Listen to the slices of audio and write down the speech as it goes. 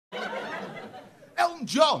Elton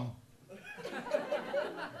John?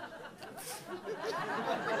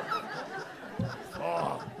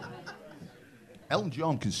 Oh. Elton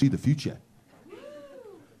John can see the future.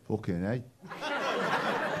 Fucking hey.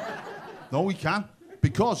 No, he can.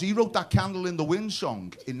 Because he wrote that Candle in the Wind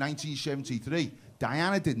song in 1973.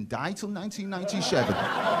 Diana didn't die till 1997.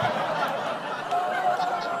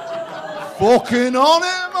 Fucking on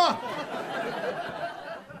it, man!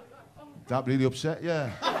 That really upset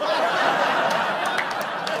you?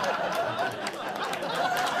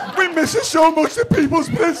 We miss her so much, the People's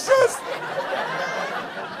Princess!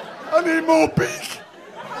 I need more beak!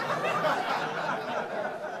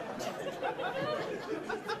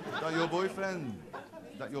 Is that your boyfriend?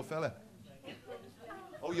 Is that your fella?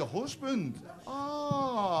 Oh, your husband?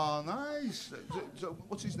 Oh, nice. So,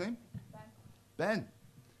 what's his name? Ben.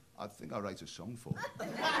 I think I'll write a song for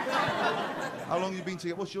him. How long have you been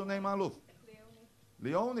together? What's your name, my love?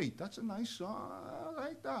 Leonie. Leonie. That's a nice song. I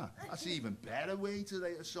like that. That's an even better way to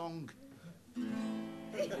write a song.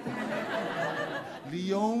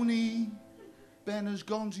 Leonie. Ben has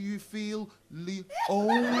gone. Do you feel Leonie?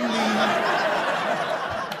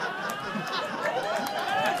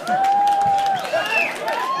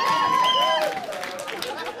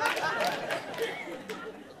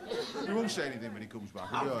 You won't say anything when he comes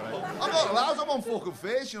back, will you, all right? I'm not allowed, I'm on fucking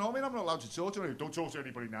face, you know what I mean? I'm not allowed to talk to him. Don't talk to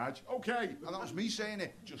anybody, Nige. Okay. And that was me saying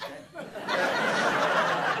it, just then.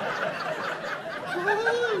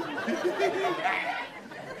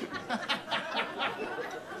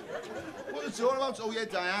 What are you talking about? Oh, yeah,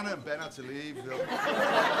 Diana and Ben had to leave.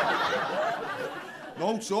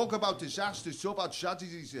 No, talk about disasters, talk about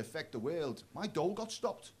tragedies that affect the world. My dole got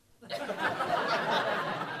stopped.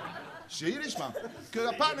 Serious, man. Because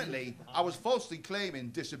apparently I was falsely claiming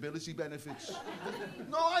disability benefits.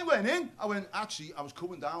 No, I went in. Actually, I was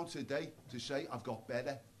coming down today to say I've got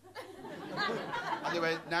better. And they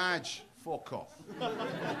went, Nige, fuck off.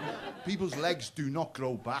 People's legs do not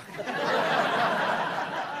grow back.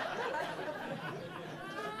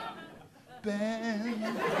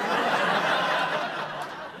 Ben.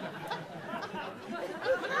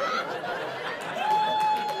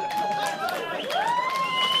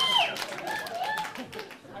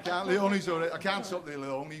 Leonie's all right. I can't stop the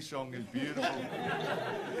Leonie song. It's beautiful.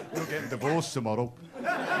 You're getting divorced tomorrow.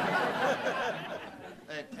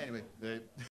 Anyway.